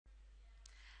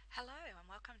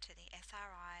Welcome to the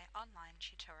SRI online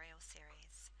tutorial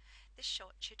series. This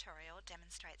short tutorial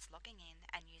demonstrates logging in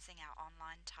and using our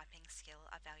online typing skill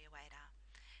evaluator.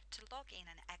 To log in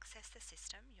and access the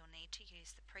system, you'll need to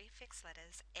use the prefix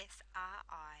letters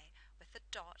SRI with the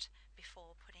dot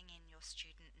before putting in your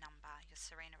student number, your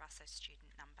Serena Russo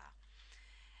student number.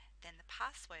 Then the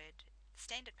password,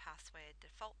 standard password,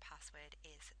 default password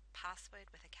is password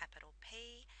with a capital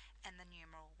P and the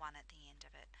numeral 1 at the end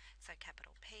of it. So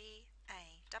capital PASSWORD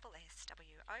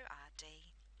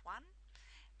 1,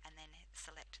 and then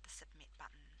select the submit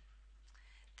button.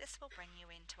 This will bring you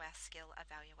into our skill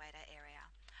evaluator area.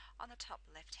 On the top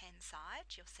left hand side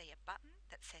you'll see a button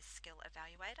that says skill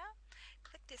evaluator.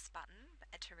 Click this button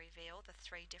to reveal the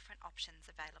 3 different options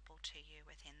available to you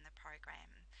within the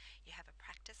program. You have a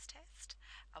practice test,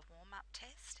 a warm-up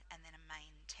test, and then a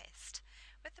main test.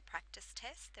 With the practice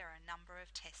test there are a number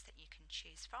of tests that you can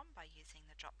choose from by using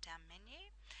the drop down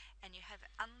menu, and you have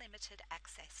unlimited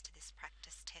access to this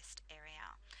practice test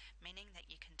area, meaning that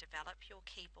you can develop your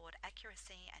keyboard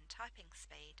accuracy and typing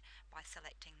speed by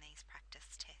selecting these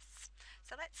practice tests.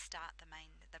 So let's start the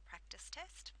practice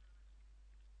test.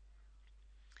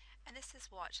 And this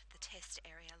is what the test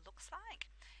area looks like.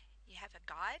 You have a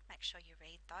guide, make sure you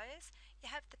read those. You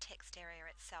have the text area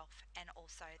itself and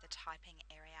also the typing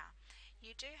area.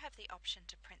 You do have the option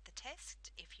to print the test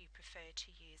if you prefer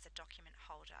to use a document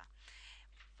holder.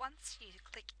 Once you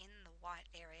click in the white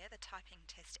area, the typing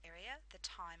test area, the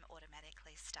time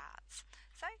automatically starts.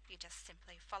 So you just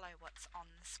simply follow what's on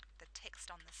the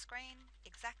text on the screen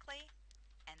exactly,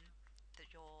 and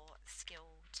your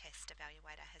skill test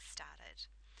evaluator has started.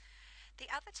 The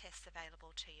other tests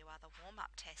available to you are the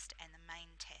warm-up test and the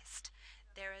main test.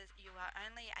 You are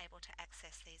only able to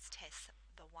access these tests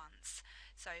once.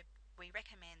 So we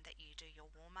recommend that you do your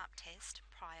warm-up test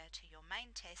prior to your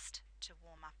main test to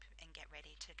warm up and get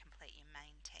ready to complete your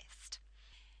main test.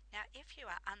 Now, if you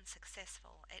are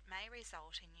unsuccessful, it may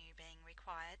result in you being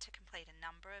required to complete a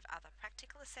number of other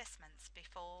practical assessments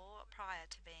prior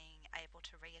to being able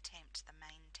to reattempt the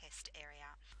main test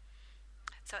area.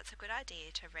 So it's a good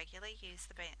idea to regularly use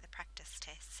the practice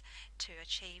tests to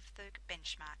achieve the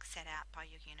benchmark set out by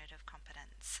your unit of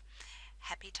competence.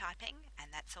 Happy typing, and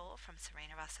that's all from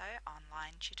Serena Russo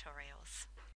Online Tutorials.